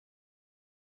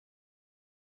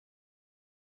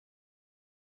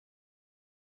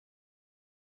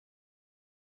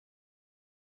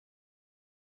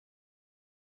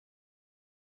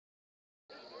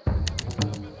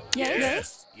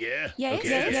Yes. Yeah. Yes.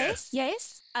 Okay. Yes.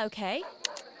 Yes. Okay.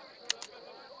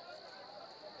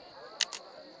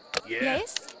 Yeah.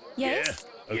 Yes. Yes.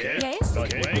 Yeah. Okay. Yes.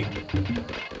 Right away.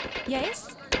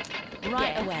 Yes.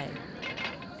 Right away.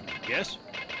 Yes.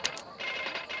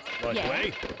 Right Yeah.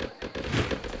 away.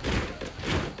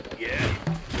 Yeah.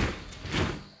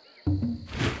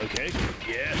 Okay.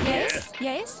 Yeah. Yes.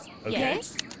 Yes. Okay.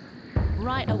 Yes.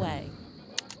 Right away.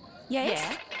 Yes.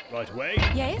 Yeah. Right away.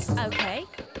 Yes. Okay.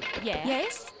 Yeah.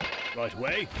 Yes. Right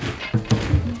away.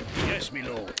 Yes, me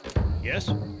lord. Yes.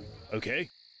 Okay.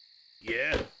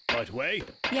 Yeah. Right away.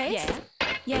 Yes.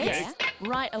 Yeah. Yes.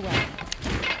 Right away.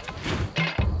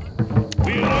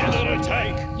 We are under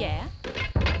attack. Yeah.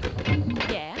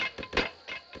 Yeah.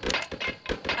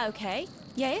 Okay.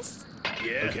 Yes.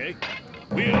 Yeah. Okay.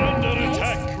 We are under Yes.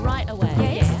 attack. Right away.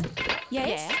 Yes.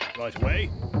 Yes. Right away.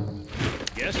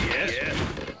 Yes. Yes.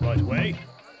 Yeah. Right away.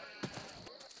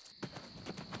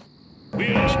 We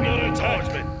are under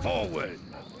attack. Forward.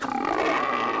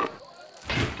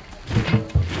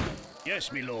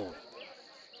 Yes, me lord.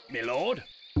 Me lord.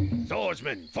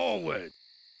 Swordsman, forward.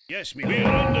 Yes, me lord. We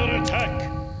are under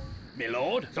attack. Me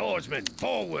lord. Swordsman,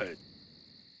 forward.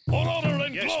 For honor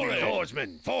and glory. Me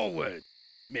swordsman, forward.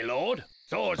 Me lord.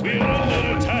 Swordsman, we are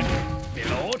under attack. Me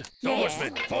lord.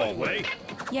 Swordsman, forward.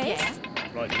 Yes.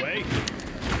 Right away.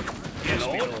 Yes,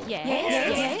 me lord. Yes. For honor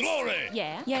and Yes. glory.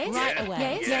 Yeah. Yes. Right away.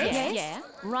 Yes. Yes. Yeah.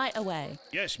 Right away.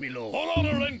 Yes, me lord. For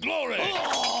honor and glory.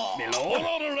 Me lord. For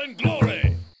honor and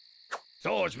glory.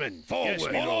 Swordsman, forward. Yes,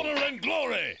 for honor and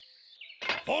glory.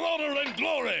 For honor and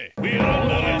glory. We are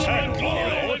under attack.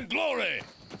 Glory and glory.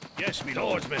 Yes, me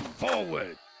lord. Swordsman,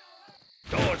 forward.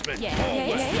 Swordsman, Yeah.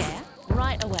 forward. Yes. Yeah.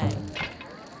 Right away.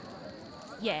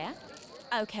 Yeah.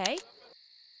 Okay.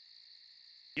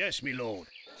 Yes, me lord.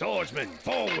 Swordsman,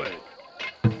 forward.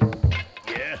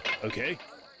 Yeah, okay.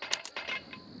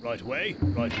 Right away,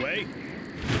 right away.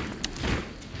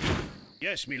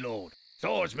 Yes, me lord.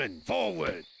 Swordsman,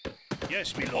 forward.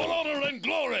 Yes, me lord. For honor and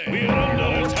glory. We are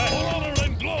under attack. For honor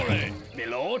and glory. Me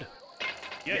lord.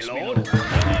 Yes, me lord. For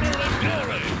honor and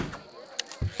glory.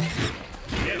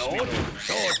 Yes, me lord.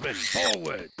 Swordsman,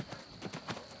 forward.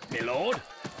 Me lord.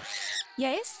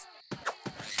 Yes.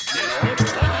 Me lord.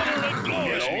 For honor and glory.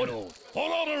 Yes, me lord.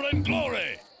 For honor and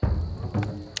glory.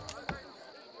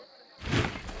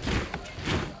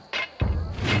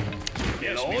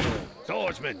 Yes, me lord.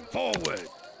 Swordsman, forward.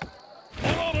 For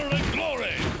honor and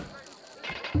glory.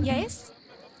 Yes.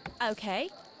 Okay.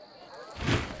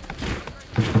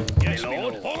 Yes, me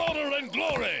lord. For honor and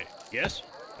glory. Yes.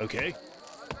 Okay.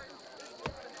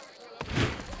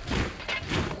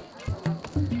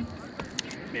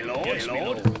 Me lord. Yes, me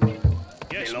lord.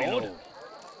 Yes, me lord.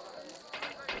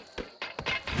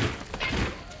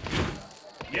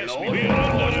 Yes, me lord. We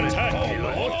are under attack.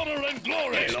 For honor and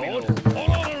glory. Yes, lord.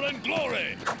 For honor and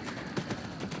glory.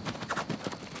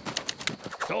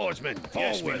 Swordsman, forward.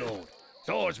 Yes, me lord.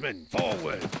 Swordsman,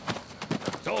 forward.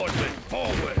 Swordsman,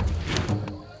 forward.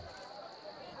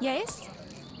 Yes.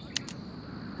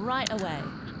 Right away.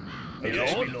 Me lord.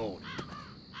 Yes, me lord.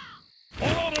 For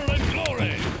honor and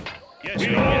glory. Yes,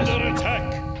 we are under attack.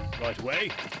 Right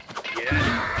away. Yeah.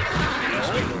 Yes,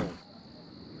 me lord.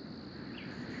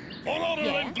 For honor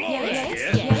Yeah. and glory.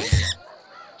 Yes. Yes.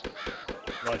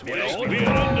 Right away. Yes, we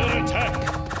are under attack.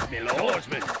 Me lord.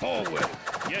 Swordsman, forward.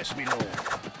 Yes, me lord.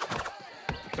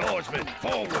 Swordsman,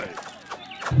 forward.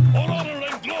 For honor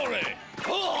and glory.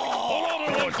 For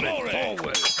honor and glory.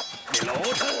 Forward. Me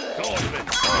lord. Swordsman,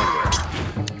 forward.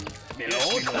 Me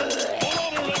lord. For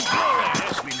honor and glory.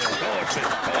 Yes, me lord. Swordsman,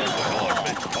 forward.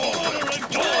 Swordsman, forward. For honor and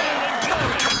glory.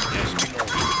 Yes, me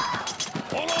lord.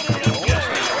 For honor and glory. Yes,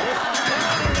 me lord. For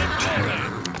honor and glory.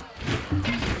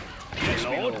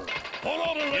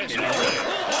 Yes, me lord.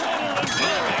 For honor and glory. For honor and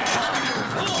glory. Yes,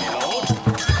 me lord.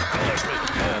 Swordsman,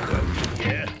 forward.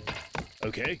 Yeah.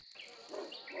 Okay.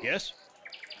 Yes.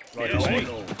 Right away.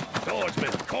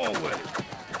 Swordsman, forward.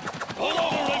 For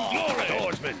honor and glory.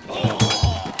 Swordsman, forward.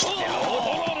 Me lord.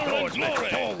 For honor and glory.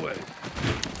 Forward.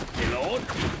 Me lord.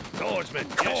 Swordsman,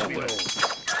 forward. Me lord.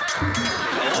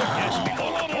 Yes, me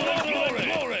lord. For honor and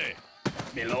glory.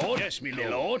 Me lord. Yes, me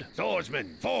lord. Swordsman,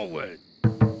 forward.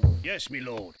 Yes, me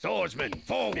lord. Swordsman,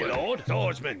 forward. Me lord.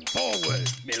 Swordsman, forward.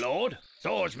 Me lord.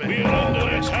 Swordsman, we are under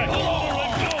attack. For honor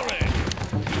and glory.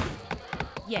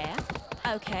 Yeah.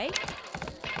 Okay.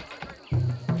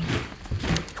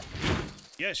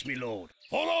 Yes, me lord.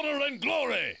 For honor and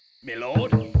glory. Me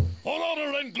lord. For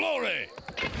honor and glory.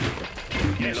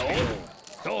 Yes, me lord.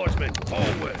 Swordsman,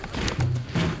 forward.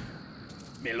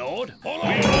 Me lord. For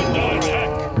honor and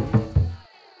glory.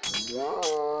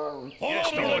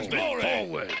 Yes, me lord.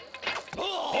 Forward. For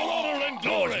honor and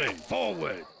glory.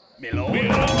 My lord.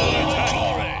 We're under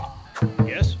attack.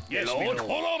 Yes, yes, my lord.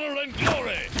 For honor and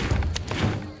glory.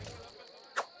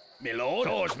 My lord.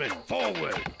 Swordsman,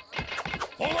 forward.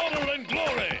 For honor and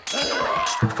glory.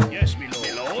 Yes, my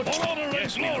lord. My lord. For honor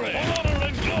and glory. For honor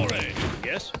and glory.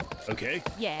 Yes. Okay.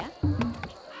 Yeah.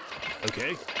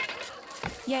 Okay.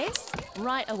 Yes.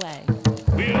 Right away.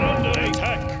 We're under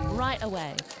attack. Right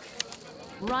away.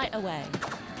 Right away.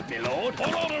 My lord.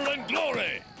 For honor and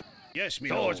glory. Yes, my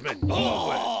lord. Swordsman,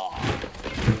 forward.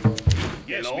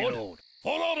 Yes, my lord.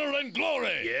 For honor and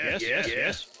glory. Yes, yes,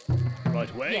 yes. Right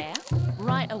away. Yeah.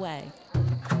 Right away.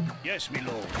 Yes, my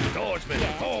lord. Swordsman,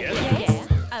 Yeah. forward. Yes.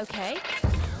 Okay.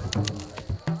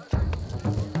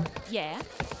 Yeah.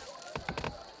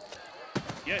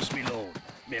 Yes, my lord.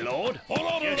 My lord. For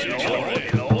honor and glory.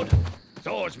 My lord.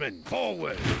 Swordsman,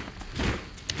 forward.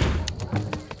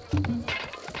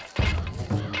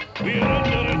 We're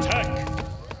under attack.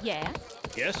 Yeah.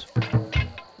 Yes.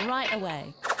 Right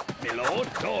away. My lord.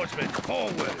 Swordsman,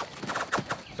 forward.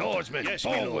 Swordsman, yes,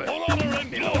 forward. For honor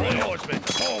and glory. Swordsman,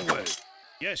 forward.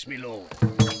 Yes, my lord.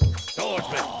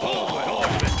 Swordsman, forward.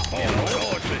 Swordsman, forward.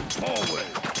 Swordsman, forward.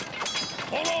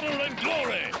 For honor and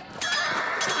glory.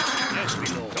 Yes, my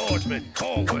lord. Swordsman,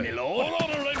 forward. My lord. For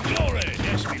honor and glory.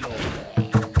 Yes, my lord.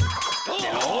 My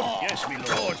lord. Yes, my lord.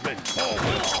 Swordsman,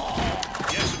 forward.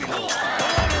 Yes, my lord. For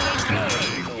honor and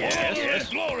glory. Yes, yes.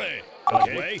 Glory.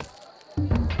 Okay.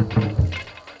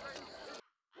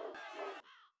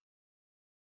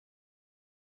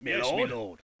 Yes, my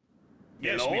lord.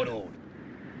 Yes, my lord.